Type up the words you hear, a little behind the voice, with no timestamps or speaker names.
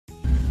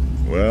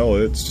Well,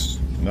 it's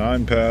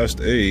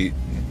 8:09,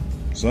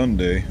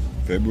 Sunday,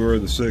 February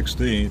the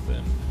 16th,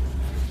 and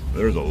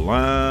there's a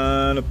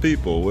line of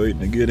people waiting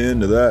to get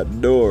into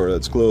that door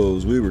that's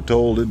closed. We were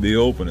told it'd be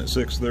open at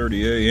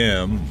 6:30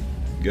 a.m.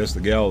 Guess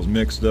the gals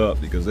mixed up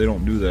because they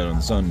don't do that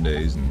on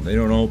Sundays, and they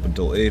don't open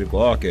till 8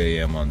 o'clock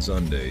a.m. on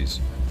Sundays.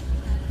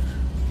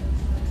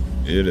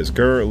 It is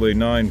currently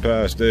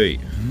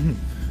 8:09.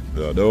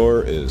 The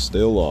door is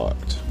still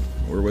locked.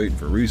 We're waiting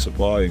for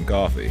resupply and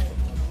coffee.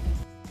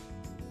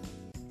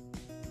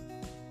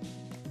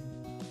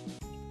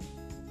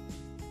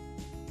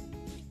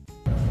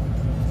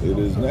 It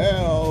is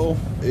now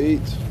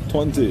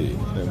 8:20,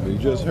 and we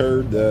just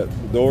heard that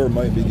the door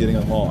might be getting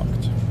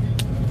unlocked.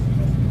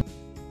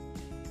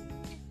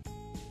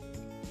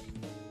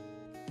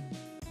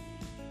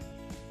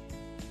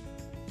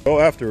 So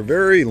after a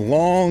very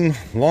long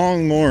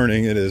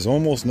morning, it is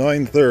almost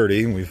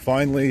 9:30, and we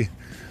finally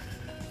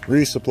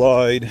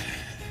resupplied,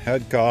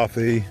 had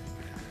coffee,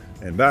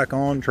 and back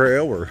on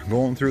trail. We're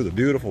going through the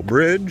beautiful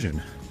bridge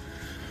and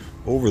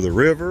over the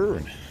river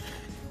and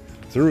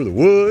through the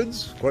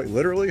woods, quite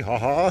literally,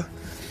 haha.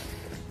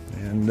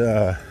 And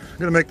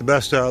gonna make the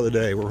best out of the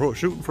day. We're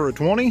shooting for a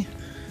 20,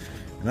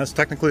 and that's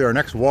technically our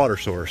next water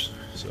source.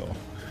 So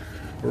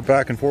we're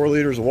packing 4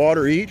 liters of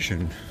water each,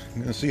 and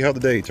I'm gonna see how the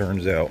day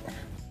turns out.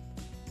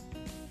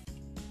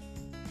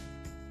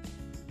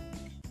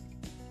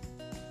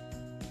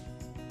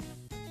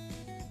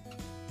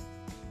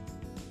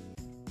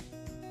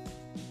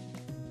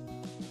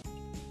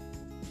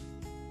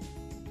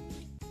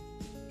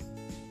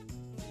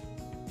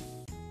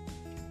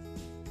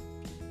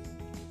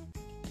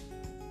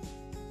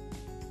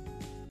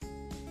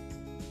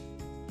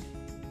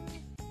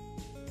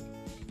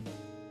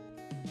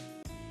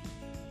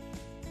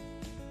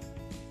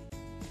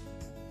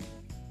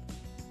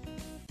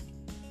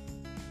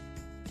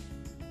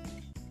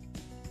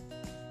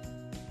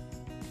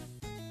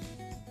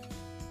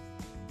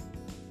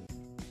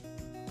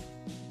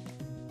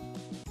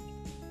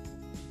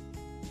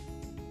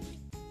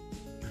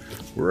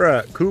 We're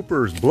at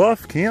Cooper's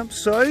Bluff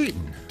campsite.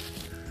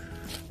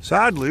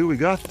 Sadly, we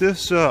got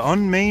this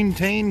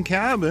unmaintained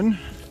cabin.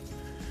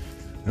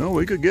 You know,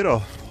 we could get a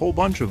whole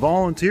bunch of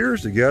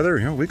volunteers together.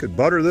 You know, we could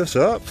butter this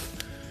up.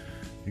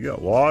 You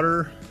got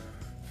water.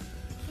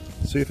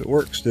 Let's see if it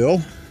works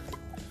still.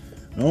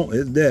 No,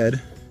 it's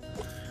dead.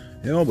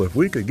 You know, but if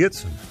we could get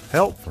some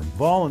help from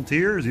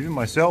volunteers, even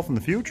myself in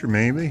the future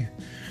maybe,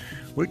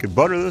 we could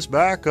butter this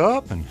back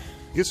up and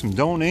get some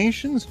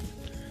donations.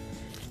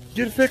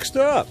 Get it fixed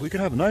up. We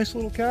could have a nice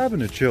little cabin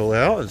to chill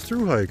out as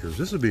thru hikers.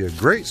 This would be a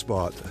great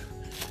spot to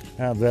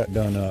have that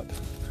done up.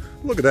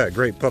 Look at that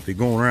great puppy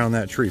going around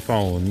that tree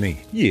following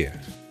me. Yeah.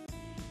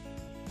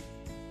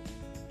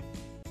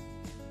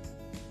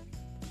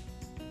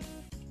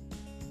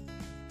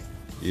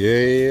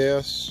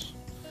 Yes.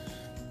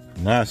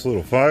 Nice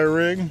little fire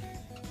rig.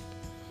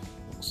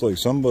 Looks like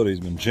somebody's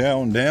been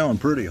chowing down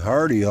pretty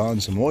hearty on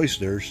some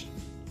oysters.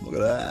 Look at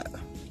that.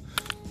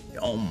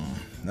 Yum.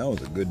 That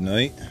was a good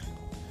night.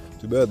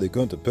 Too bad they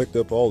couldn't have picked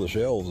up all the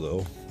shells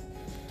though.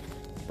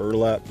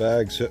 Burlap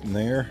bag sitting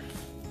there.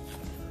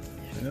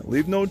 Yeah,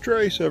 leave no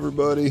trace,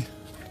 everybody.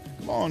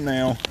 Come on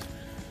now.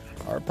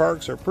 Our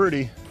parks are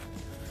pretty.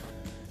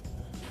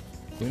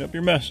 Clean up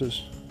your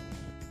messes.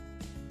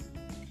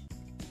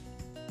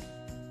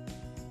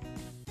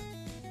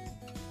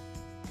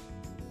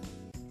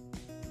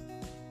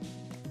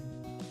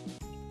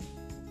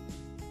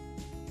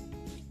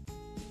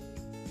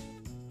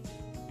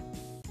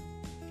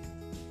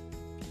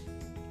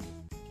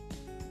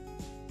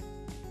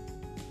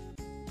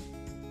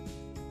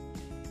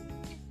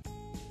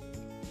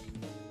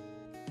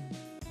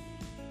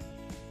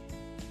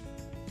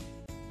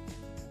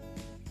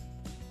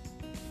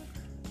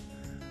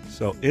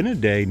 So in a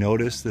day,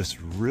 notice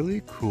this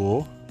really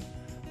cool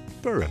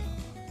burrow.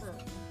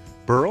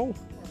 Burl?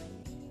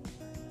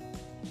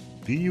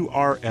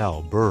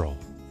 B-U-R-L, burl.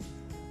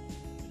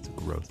 It's a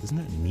growth, isn't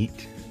it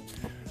neat?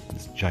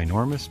 This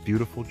ginormous,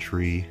 beautiful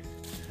tree,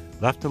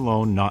 left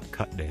alone, not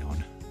cut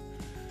down.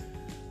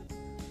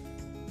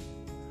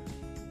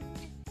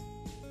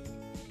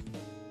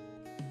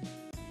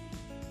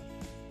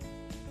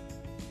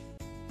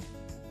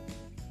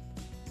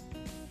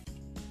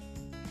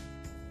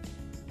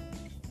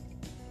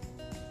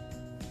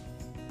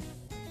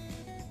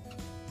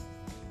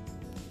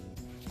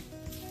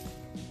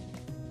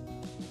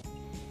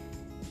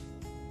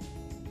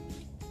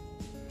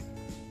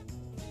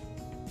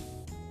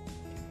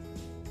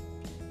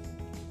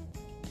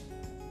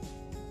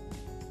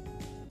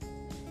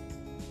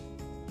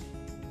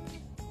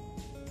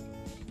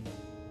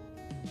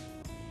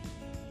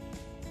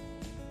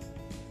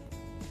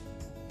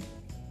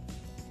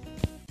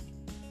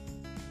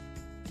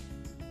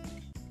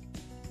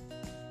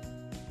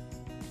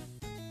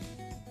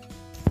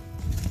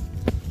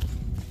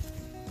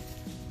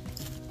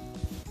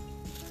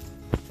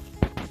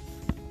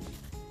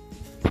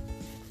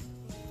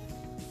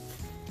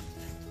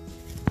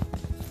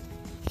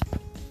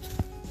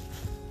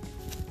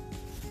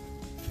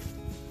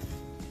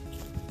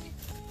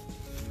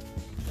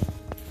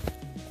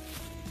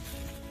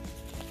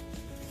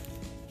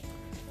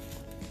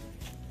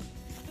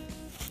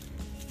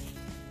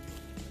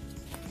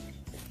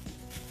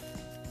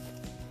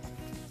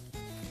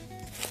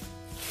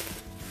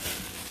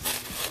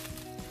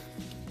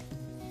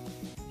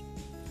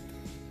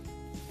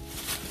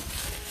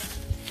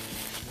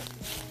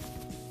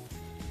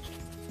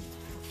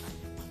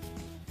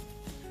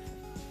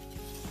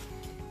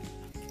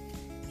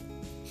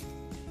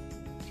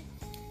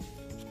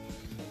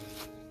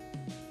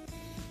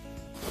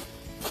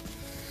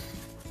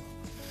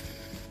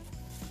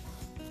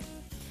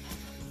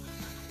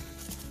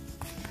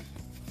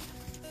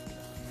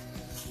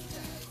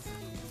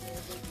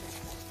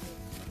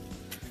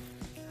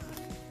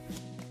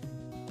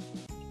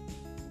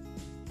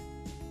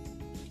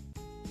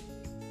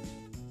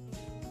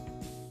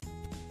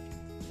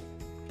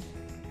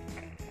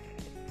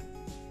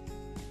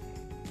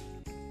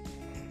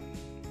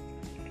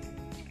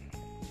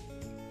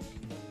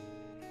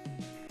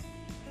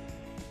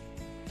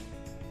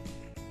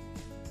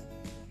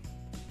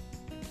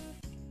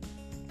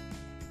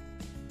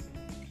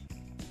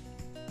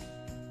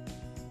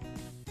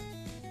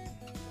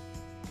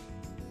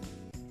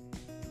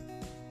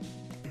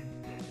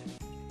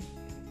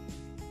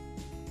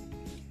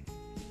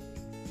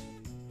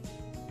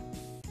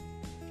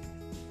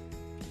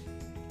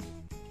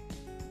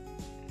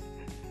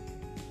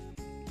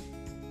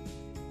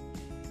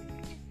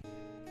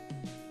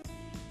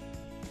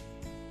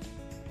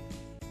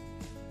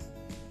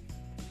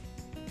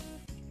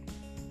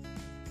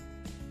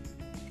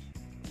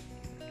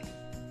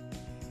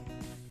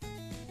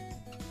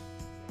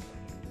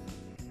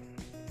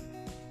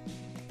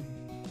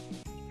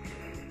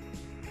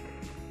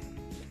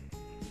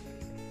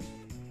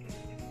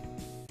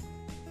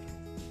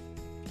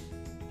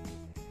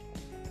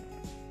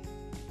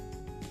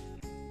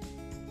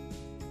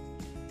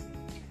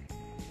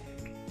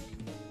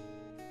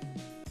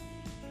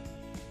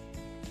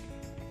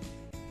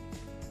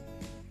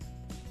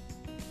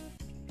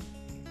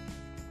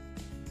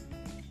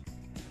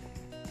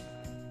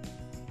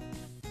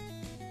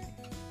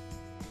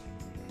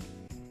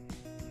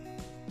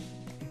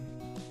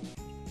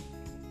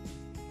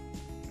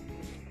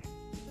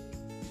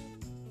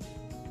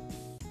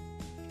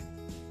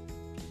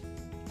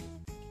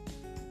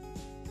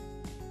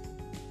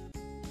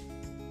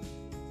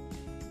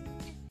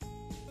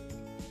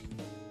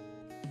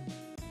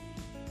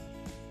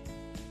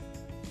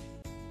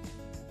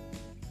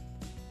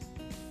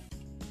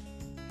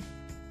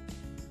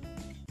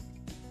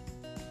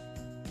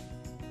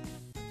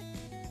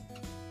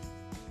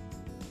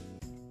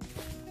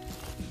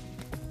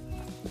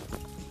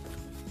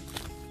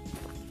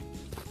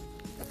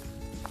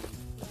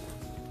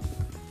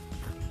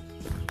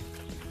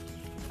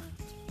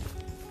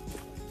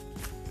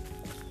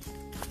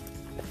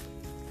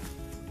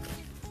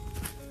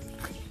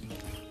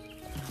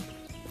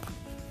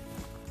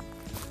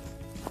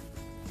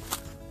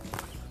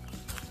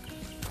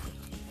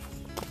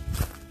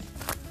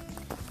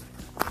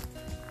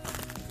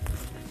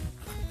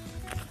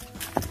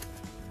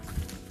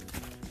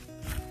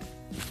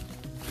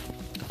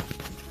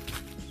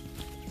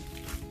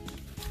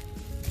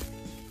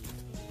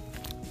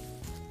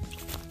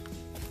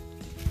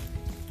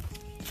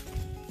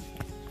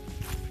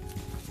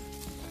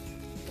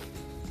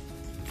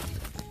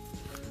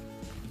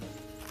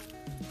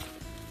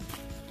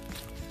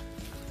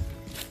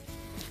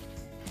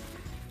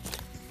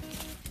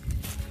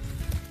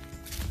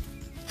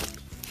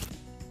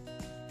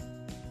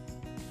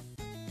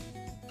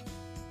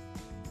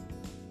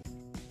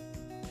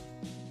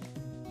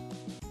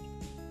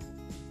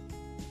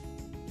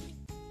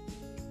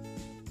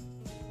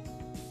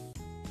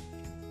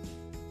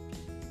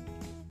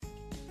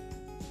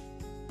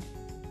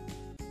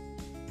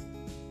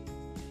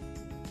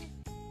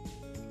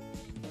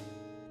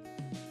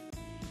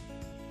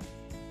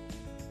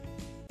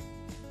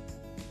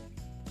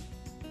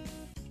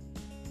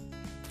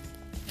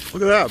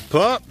 Look at that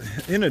pup.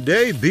 In a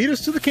day, beat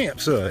us to the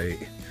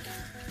campsite.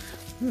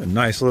 A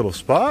nice little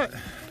spot.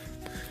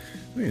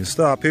 We can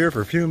stop here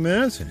for a few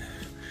minutes and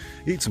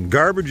eat some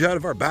garbage out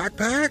of our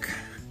backpack.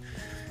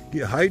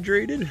 Get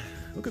hydrated.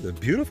 Look at the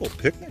beautiful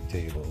picnic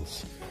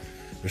tables.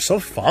 They're so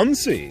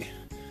fancy.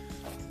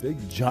 Big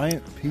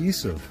giant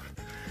piece of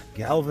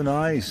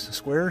galvanized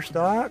square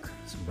stock,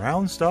 some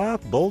round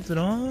stock bolted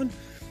on.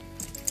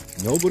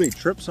 Nobody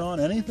trips on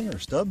anything or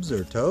stubs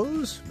their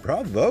toes.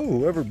 Bravo,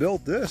 whoever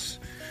built this.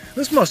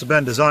 This must have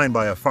been designed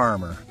by a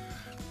farmer.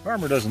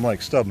 Farmer doesn't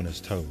like stubbing his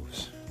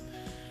toes.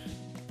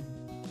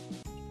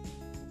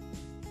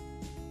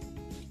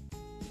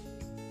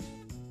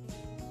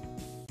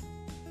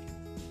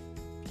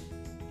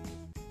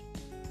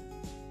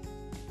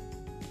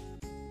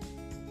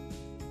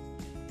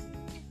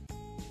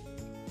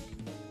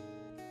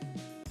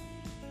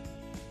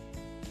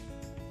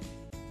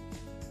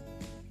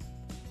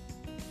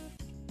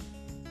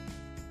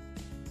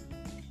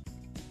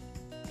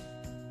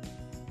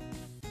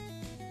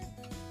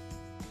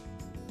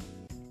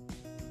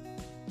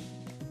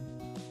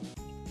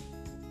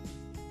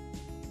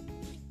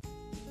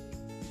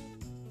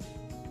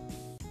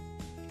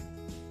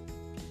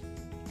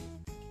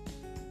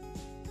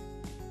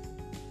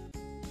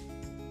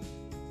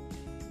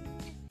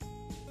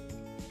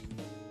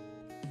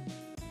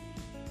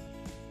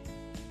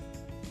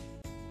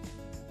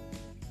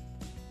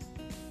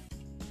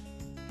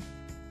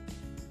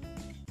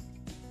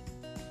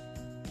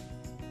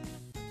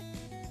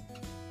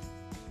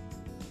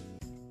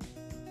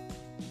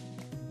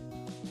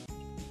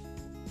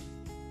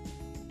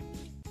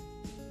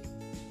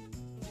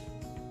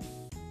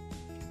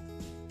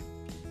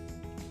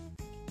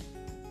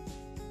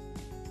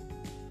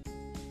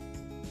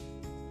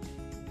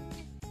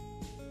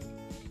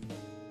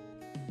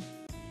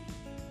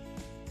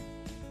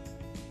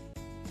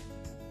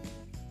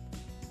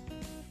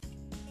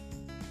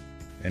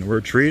 And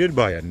we're treated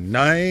by a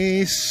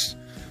nice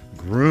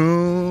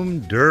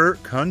groomed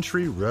dirt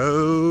country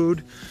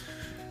road.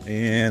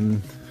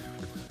 And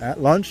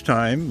at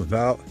lunchtime,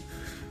 about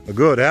a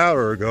good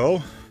hour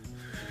ago,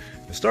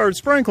 it started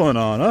sprinkling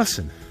on us,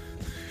 and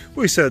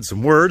we said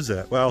some words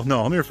that, well,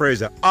 no, let me rephrase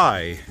that.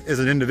 I, as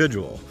an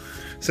individual,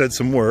 said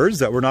some words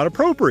that were not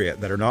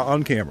appropriate, that are not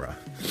on camera.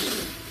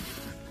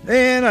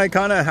 And I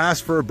kind of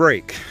asked for a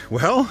break.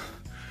 Well,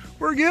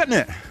 we're getting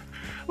it.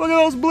 Look at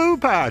those blue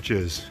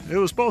patches. It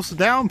was supposed to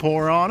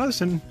downpour on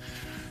us, and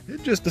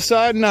it just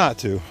decided not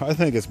to. I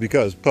think it's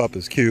because Pup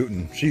is cute,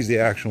 and she's the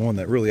actual one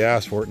that really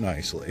asked for it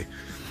nicely.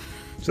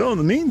 So in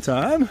the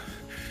meantime,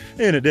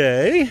 in a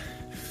day,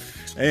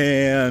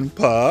 and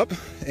Pup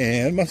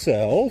and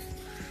myself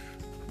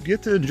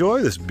get to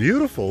enjoy this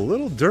beautiful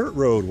little dirt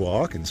road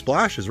walk, and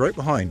Splash is right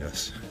behind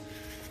us.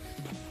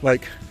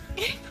 Like,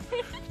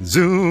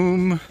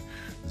 zoom,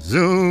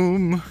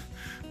 zoom,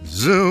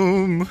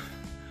 zoom.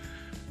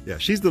 Yeah,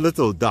 she's the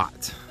little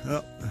dot.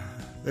 Oh,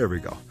 there we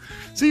go.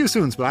 See you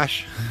soon,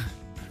 Splash.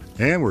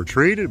 And we're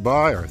treated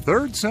by our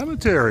third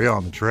cemetery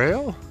on the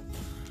trail.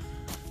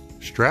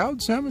 Stroud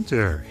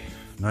Cemetery.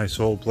 Nice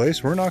old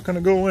place. We're not going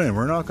to go in.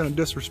 We're not going to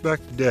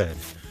disrespect the dead.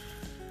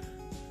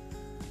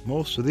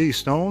 Most of these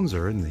stones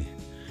are in the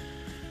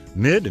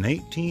mid and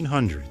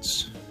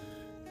 1800s.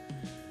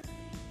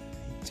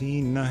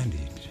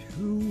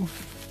 1892,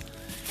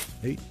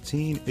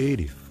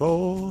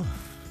 1884.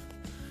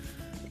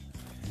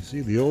 See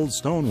the old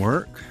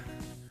stonework,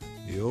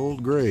 the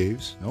old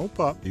graves. No,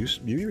 Pup, you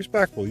be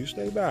respectful. You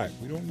stay back.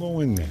 We don't go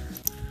in there.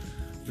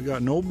 We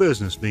got no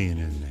business being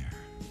in there.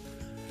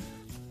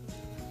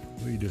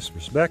 We just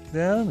respect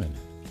them and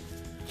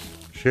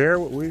share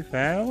what we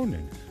found,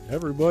 and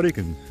everybody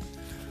can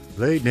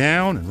lay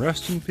down and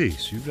rest in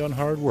peace. You've done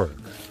hard work.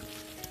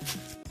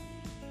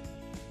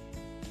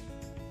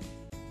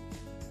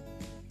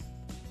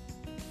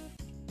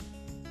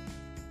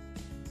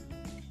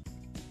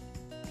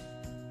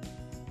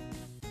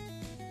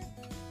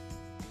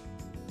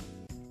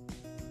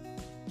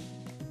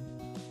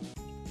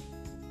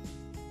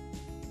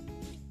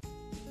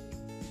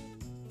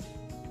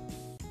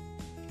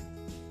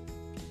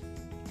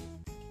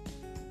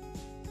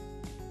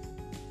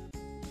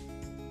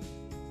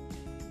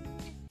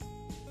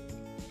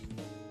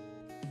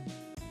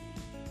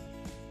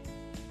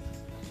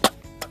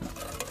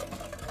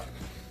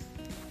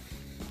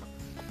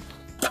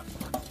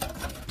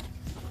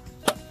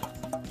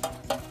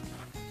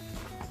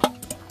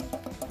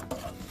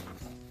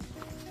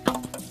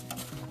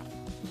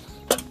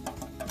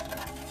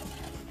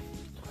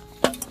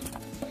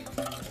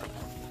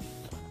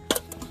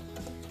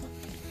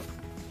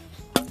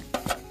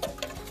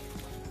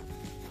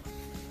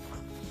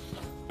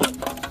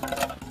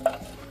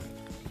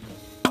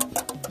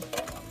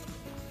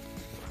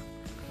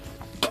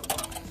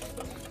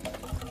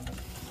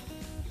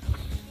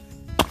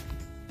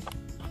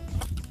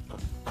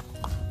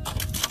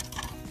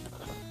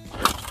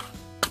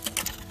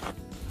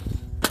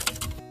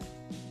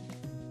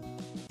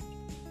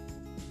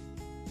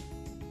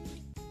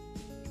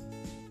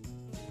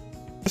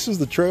 This is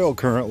the trail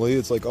currently.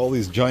 It's like all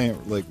these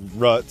giant like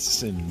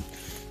ruts, and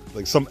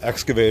like some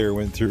excavator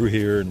went through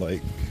here and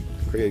like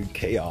created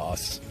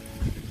chaos.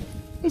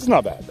 It's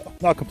not bad though,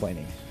 not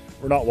complaining.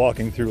 We're not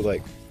walking through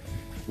like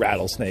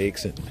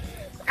rattlesnakes and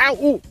ow,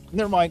 ooh,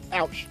 never mind,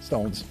 ouch,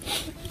 stones.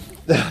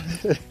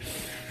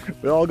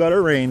 We all got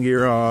our rain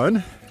gear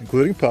on,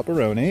 including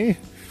Pepperoni.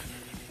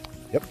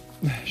 Yep,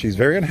 she's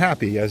very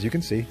unhappy, as you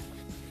can see.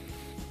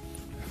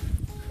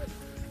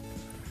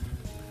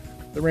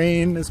 The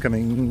rain is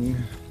coming.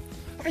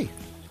 Hi.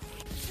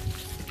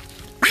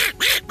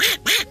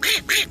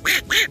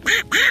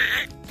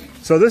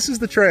 So this is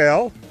the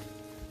trail.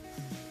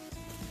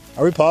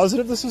 Are we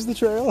positive this is the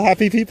trail?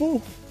 Happy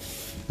people?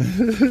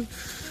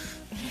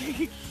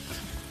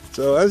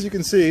 So as you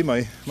can see,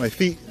 my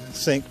feet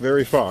sink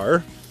very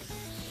far.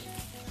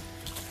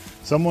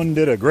 Someone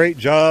did a great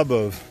job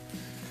of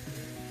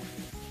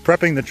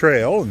prepping the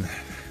trail, and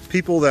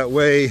people that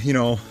weigh, you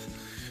know,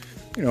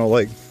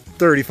 like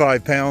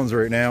 35 pounds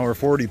right now or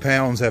 40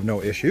 pounds have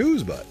no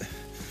issues, but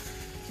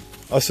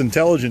us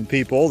intelligent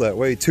people that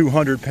weigh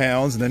 200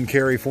 pounds and then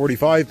carry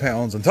 45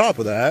 pounds on top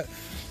of that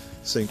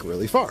sink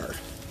really far.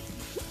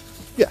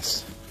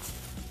 Yes.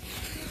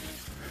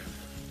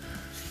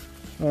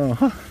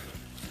 Uh-huh.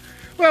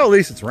 Well, at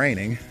least it's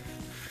raining.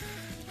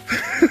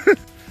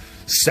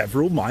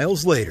 Several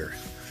miles later,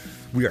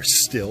 we are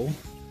still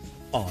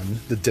on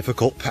the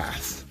difficult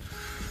path.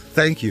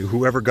 Thank you,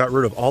 whoever got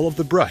rid of all of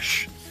the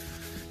brush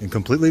and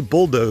completely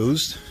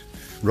bulldozed,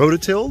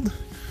 rototilled,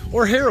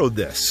 or harrowed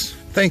this.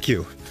 Thank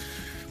you.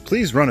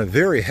 Please run a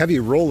very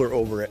heavy roller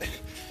over it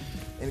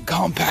and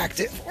compact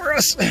it for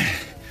us.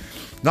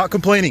 Not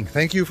complaining.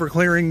 Thank you for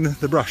clearing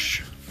the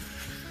brush,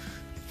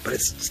 but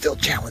it's still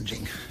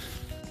challenging.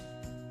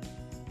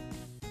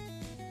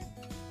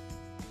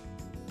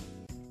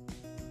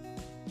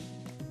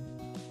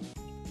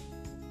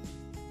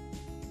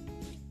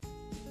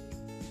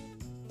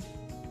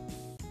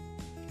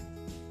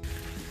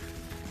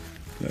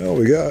 Well,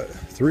 we got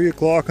 3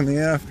 o'clock in the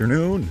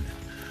afternoon.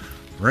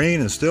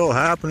 Rain is still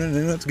happening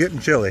and it's getting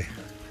chilly.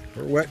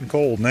 We're wet and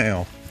cold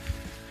now.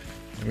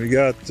 We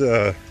got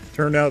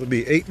turned out to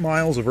be 8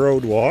 miles of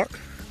road walk.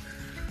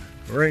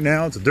 Right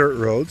now it's a dirt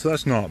road, so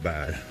that's not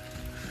bad.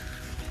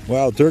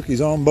 Wild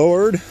Turkey's on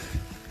board.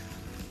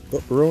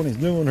 Pepperoni's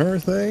doing her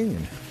thing.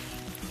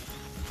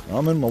 And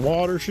I'm in my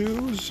water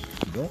shoes.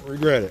 Don't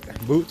regret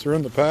it. Boots are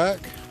in the pack.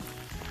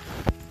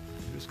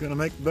 Just gonna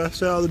make the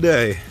best out of the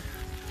day.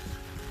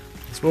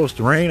 It's supposed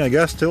to rain, I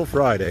guess, till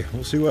Friday.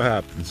 We'll see what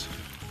happens.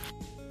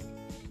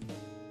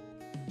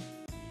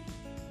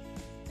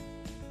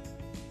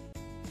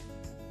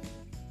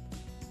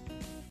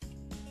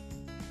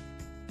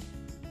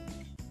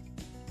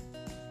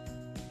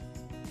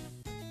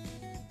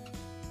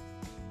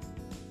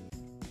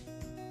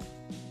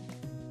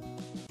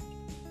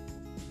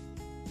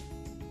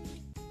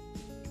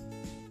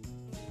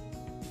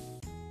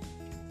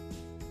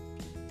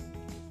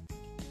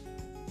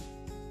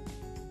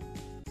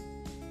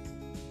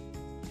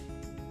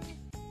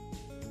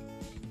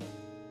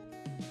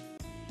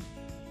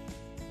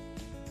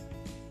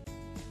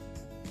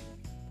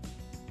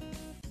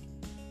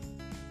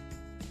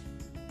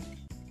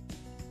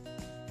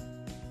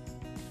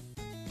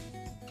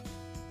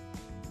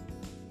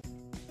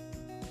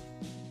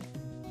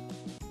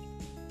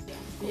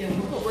 Yeah,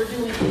 we're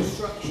doing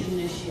construction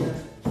this year.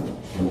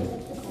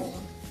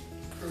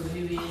 For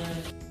Vivian.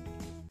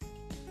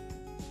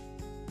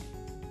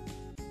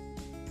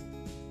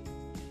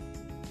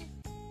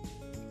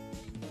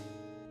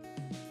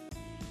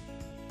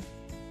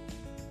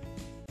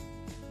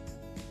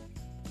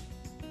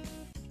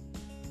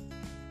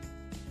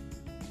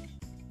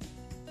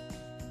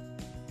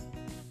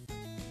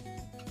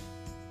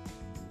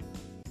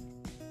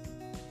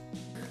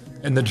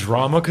 And the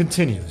drama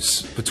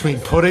continues between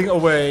putting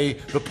away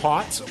the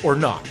pot or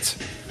not.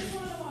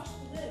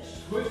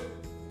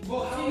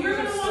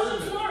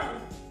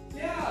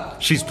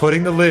 She's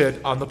putting the lid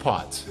on the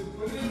pot.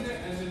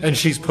 And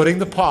she's putting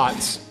the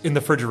pot in the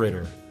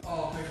refrigerator.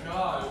 Oh my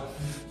god.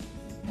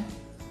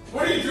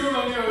 What are you doing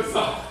on the other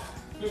side?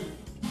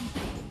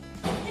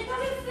 It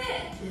doesn't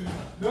fit.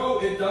 No,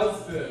 it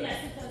does fit.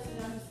 Yes, it does. It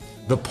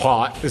does. The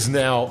pot is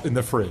now in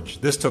the fridge.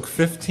 This took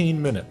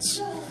 15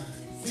 minutes.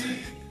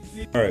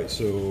 All right,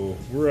 so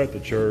we're at the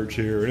church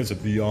here, and it's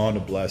beyond a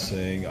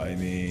blessing. I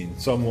mean,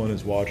 someone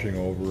is watching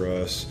over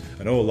us.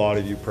 I know a lot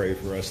of you pray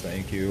for us.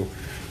 Thank you.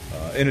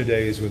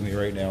 Inaday is with me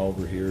right now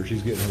over here.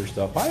 She's getting her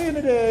stuff. Hi,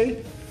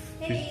 Inaday.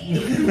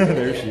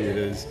 There she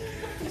is.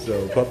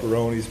 So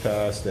Pepperoni's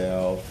passed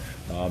out.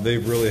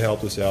 They've really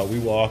helped us out. We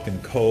walked in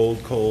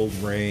cold, cold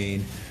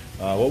rain.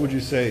 What would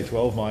you say,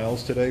 12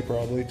 miles today,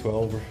 probably?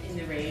 12? In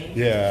the rain?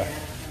 Yeah.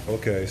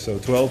 Okay, so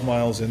 12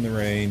 miles in the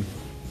rain.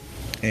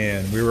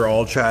 And we were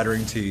all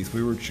chattering teeth.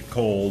 We were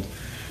cold,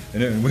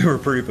 and we were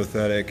pretty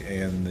pathetic.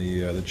 And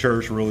the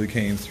church really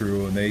came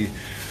through, and they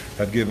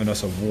have given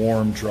us a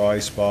warm, dry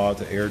spot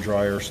to air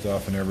dry our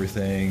stuff and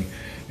everything,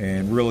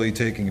 and really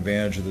taking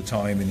advantage of the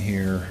time in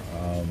here.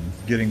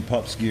 Getting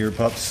Pups gear.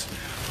 Pups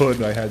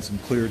hood. I had some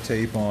clear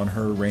tape on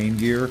her rain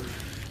gear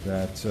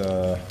that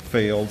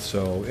failed.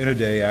 So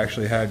Inaday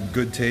actually had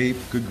good tape,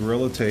 good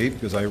Gorilla tape,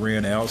 because I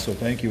ran out. So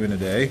thank you,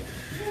 Inaday.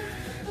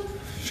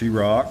 She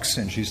rocks,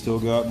 and she still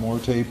got more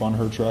tape on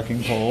her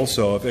trekking pole.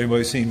 So if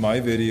anybody's seen my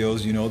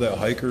videos, you know that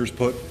hikers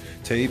put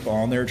tape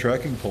on their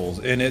trekking poles,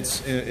 and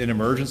it's in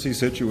emergency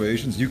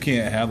situations. You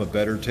can't have a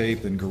better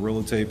tape than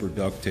Gorilla tape or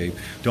duct tape.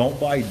 Don't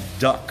buy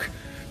duck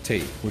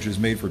tape, which is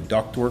made for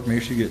duct work.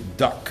 Make sure you get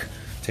duck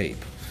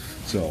tape.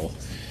 So,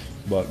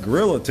 but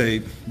Gorilla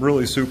tape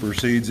really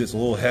supersedes. It's a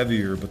little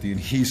heavier, but the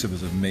adhesive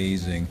is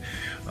amazing.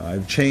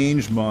 I've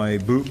changed my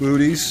boot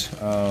booties.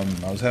 I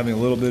was having a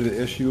little bit of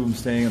issue of them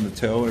staying on the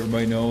toe.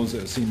 Everybody knows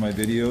that's seen my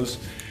videos.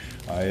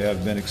 I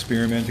have been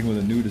experimenting with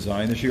a new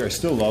design this year. I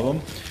still love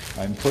them.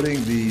 I'm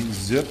putting the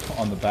zip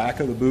on the back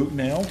of the boot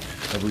now,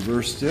 a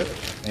reverse zip,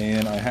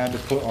 and I had to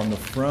put on the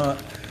front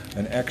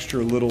an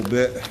extra little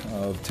bit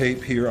of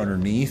tape here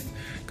underneath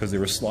because they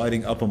were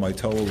sliding up on my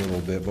toe a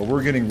little bit. But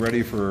we're getting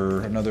ready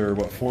for another,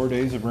 what, 4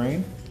 days of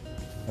rain?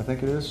 I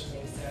think it is.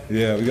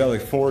 Yeah, we got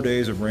like 4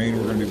 days of rain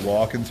we're going to be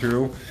walking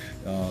through.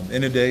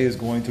 Inaday is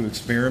going to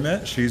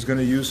experiment. She's going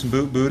to use some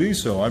boot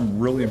booties, so I'm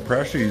really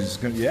impressed. She's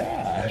going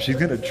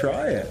to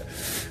try it.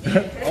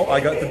 Oh, I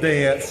got the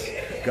dance.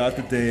 Got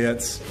the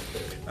dance.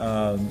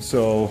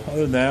 So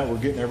other than that, we're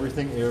getting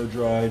everything air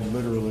dried,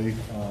 literally.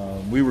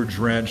 We were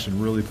drenched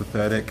and really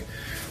pathetic.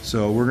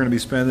 So we're going to be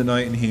spending the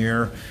night in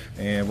here,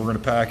 and we're going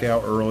to pack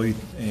out early,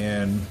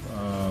 and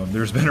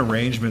there's been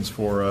arrangements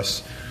for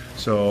us.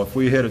 So if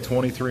we hit a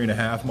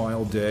 23.5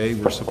 mile day,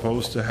 we're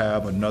supposed to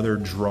have another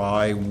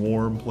dry,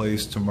 warm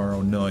place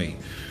tomorrow night.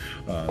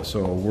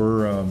 So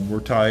we're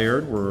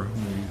tired.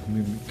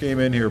 We came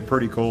in here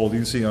pretty cold. You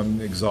can see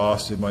I'm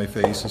exhausted. My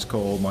face is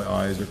cold. My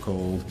eyes are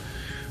cold.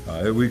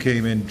 We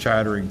came in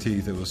chattering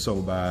teeth. It was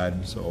so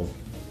bad. So,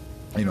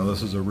 you know,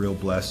 this is a real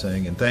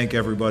blessing. And thank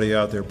everybody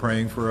out there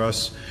praying for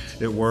us.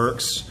 It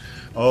works.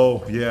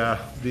 Oh yeah,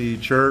 the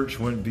church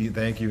went.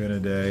 Thank you,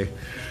 Inaday.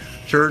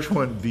 Church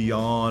went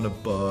beyond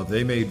above.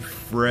 They made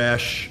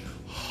fresh,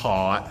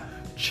 hot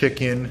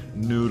chicken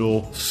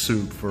noodle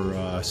soup for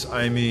us.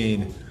 I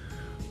mean,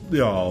 you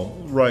know,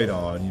 right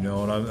on, you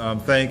know, and I'm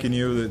thanking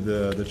you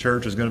that the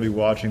church is going to be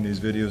watching these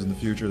videos in the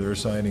future. They're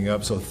signing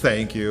up, so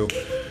thank you.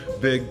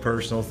 Big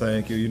personal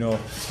thank you. You know,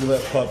 you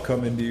let Pup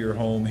come into your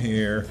home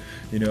here,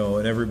 you know,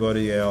 and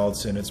everybody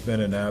else, and it's been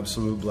an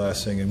absolute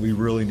blessing, and we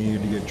really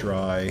needed to get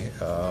dry.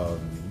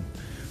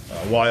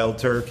 Wild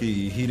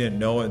Turkey, he didn't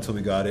know it until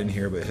we got in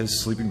here, but his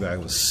sleeping bag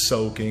was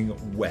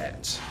soaking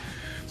wet.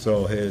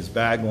 So his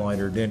bag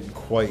liner didn't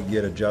quite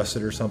get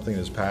adjusted or something in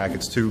his pack.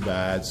 It's too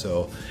bad.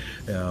 So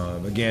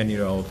again, you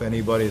know, if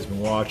anybody has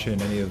been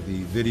watching any of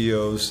the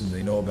videos and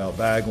they know about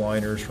bag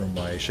liners from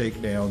my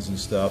shakedowns and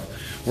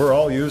stuff, we're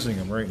all using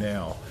them right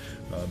now.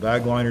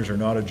 Bag liners are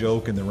not a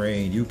joke in the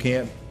rain. You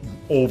can't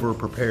over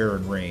prepare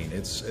in rain.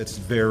 It's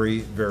very,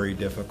 very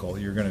difficult.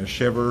 You're going to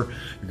shiver,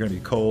 you're going to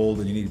be cold,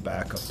 and you need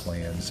backup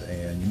plans,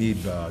 and you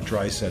need a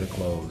dry set of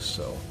clothes.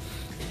 So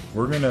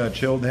we're going to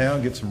chill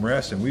down, get some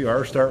rest, and we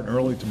are starting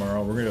early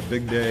tomorrow. We're going to have a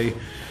big day,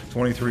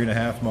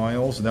 23.5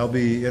 miles, and that'll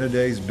be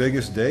Inaday's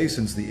biggest day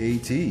since the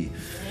AT.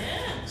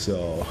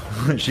 So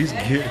she's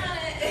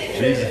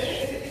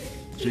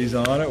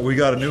on it. We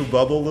got a new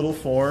bubble little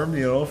form,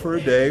 you know, for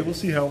a day. We'll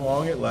see how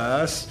long it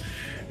lasts,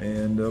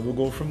 and we'll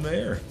go from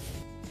there.